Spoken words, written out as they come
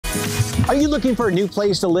Are you looking for a new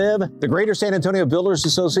place to live? The Greater San Antonio Builders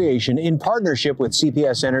Association, in partnership with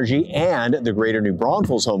CPS Energy and the Greater New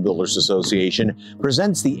Braunfels Home Builders Association,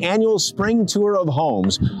 presents the annual Spring Tour of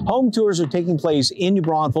Homes. Home tours are taking place in New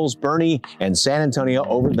Braunfels, Boerne, and San Antonio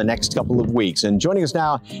over the next couple of weeks. And joining us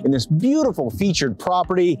now in this beautiful featured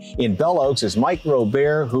property in Bell Oaks is Mike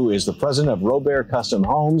Robare, who is the president of Robare Custom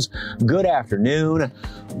Homes. Good afternoon.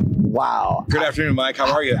 Wow. Good afternoon, Mike.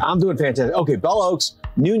 How are you? I'm doing fantastic. Okay, Bell Oaks,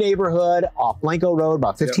 new neighborhood off Blanco Road,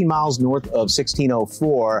 about 15 miles north of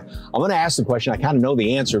 1604. I'm going to ask the question. I kind of know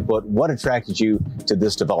the answer, but what attracted you to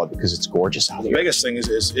this development? Because it's gorgeous out here. The biggest thing is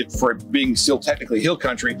it, for being still technically hill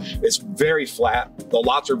country, it's very flat. The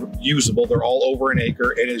lots are usable. They're all over an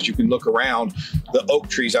acre. And as you can look around, the oak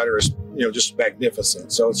trees out here is, just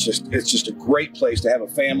magnificent. So it's just a great place to have a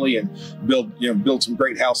family and build some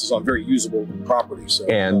great houses on very usable property. So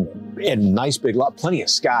and nice big lot, plenty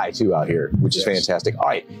of sky too out here, which is fantastic. All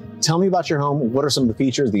right, tell me about your home. What are some of the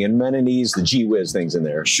features, the amenities, the gee whiz things in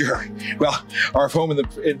there? Sure. Well, our home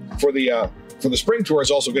for the spring tour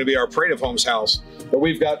is also going to be our Parade of Homes house. But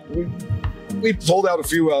we pulled out a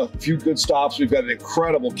few good stops. We've got an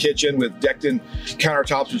incredible kitchen with decked-in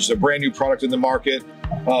countertops, which is a brand new product in the market.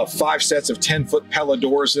 5 sets of 10-foot Pella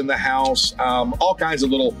doors in the house. All kinds of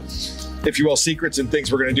little, if you will, secrets and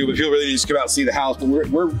things we're going to do. But people really need to come out and see the house. But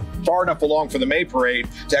we're far enough along for the May parade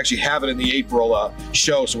to actually have it in the April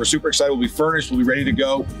show. So we're super excited. We'll be furnished. We'll be ready to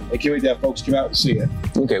go. I can't wait to have folks come out and see it.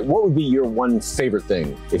 Okay, what would be your one favorite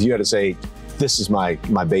thing if you had to say, this is my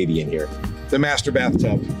baby in here? The master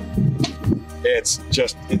bathtub.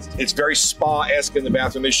 It's very spa-esque in the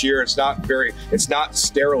bathroom this year. It's not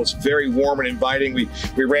sterile. It's very warm and inviting. We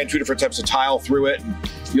ran 2 different types of tile through it, and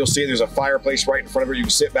you'll see there's a fireplace right in front of it. You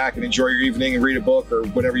can sit back and enjoy your evening and read a book or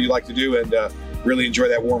whatever you like to do, and really enjoy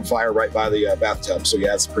that warm fire right by the bathtub. So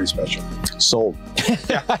yeah, it's pretty special. Sold.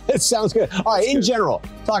 Yeah. It sounds good. All right, in general,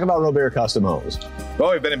 talk about Robare Custom Homes.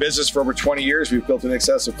 Well, we've been in business for over 20 years. We've built in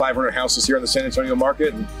excess of 500 houses here in the San Antonio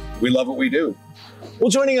market, and we love what we do. Well,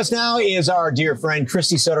 joining us now is our dear friend,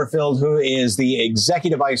 Christy Sutterfield, who is the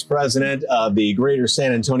Executive Vice President of the Greater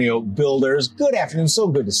San Antonio Builders. Good afternoon. So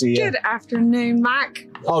good to see you. Good afternoon, Mike.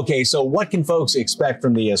 Okay, so what can folks expect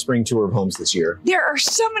from the Spring Tour of Homes this year? There are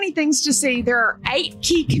so many things to see. There are 8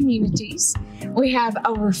 key communities. We have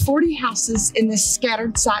over 40 houses in this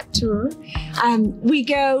scattered site tour. We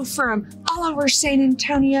go from all over San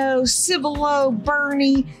Antonio, Cibolo,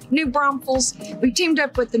 Boerne, New Braunfels. We teamed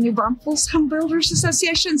up with the New Braunfels Home Builders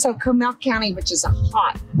Association, so Comal County, which is a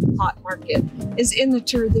hot market, is in the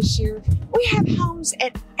tour this year. We have homes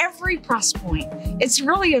at every price point. It's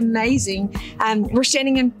really amazing. We're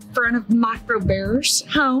standing in front of Mike Robare's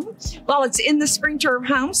home. While it's in the Spring Tour of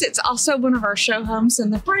Homes, it's also one of our show homes in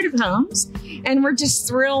the Parade of Homes. And we're just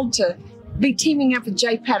thrilled to be teaming up with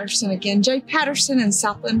Jay Patterson again. Jay Patterson and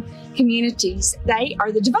Southland Communities, they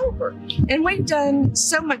are the developer. And we've done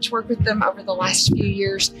so much work with them over the last few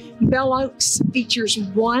years. Bell Oaks features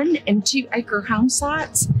 1 and 2 acre home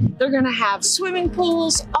sites. They're gonna have swimming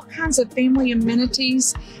pools, all kinds of family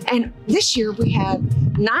amenities. And this year we have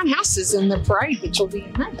 9 houses in the parade, which will be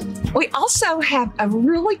amazing. We also have a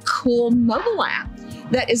really cool mobile app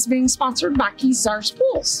that is being sponsored by KSAT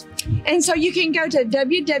Pools. And so you can go to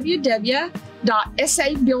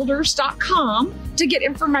www.sabuilders.com to get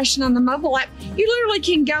information on the mobile app. You literally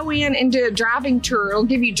can go in and do a driving tour. It'll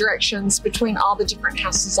give you directions between all the different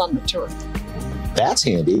houses on the tour. That's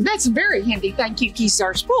handy. That's very handy. Thank you,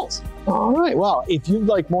 KSAT Pools. All right. Well, if you'd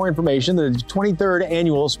like more information, the 23rd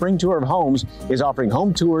Annual Spring Tour of Homes is offering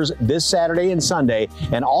home tours this Saturday and Sunday,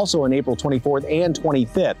 and also on April 24th and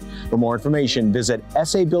 25th. For more information, visit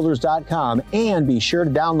sabuilders.com and be sure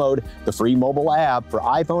to download the free mobile app for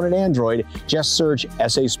iPhone and Android. Just search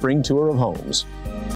SA Spring Tour of Homes.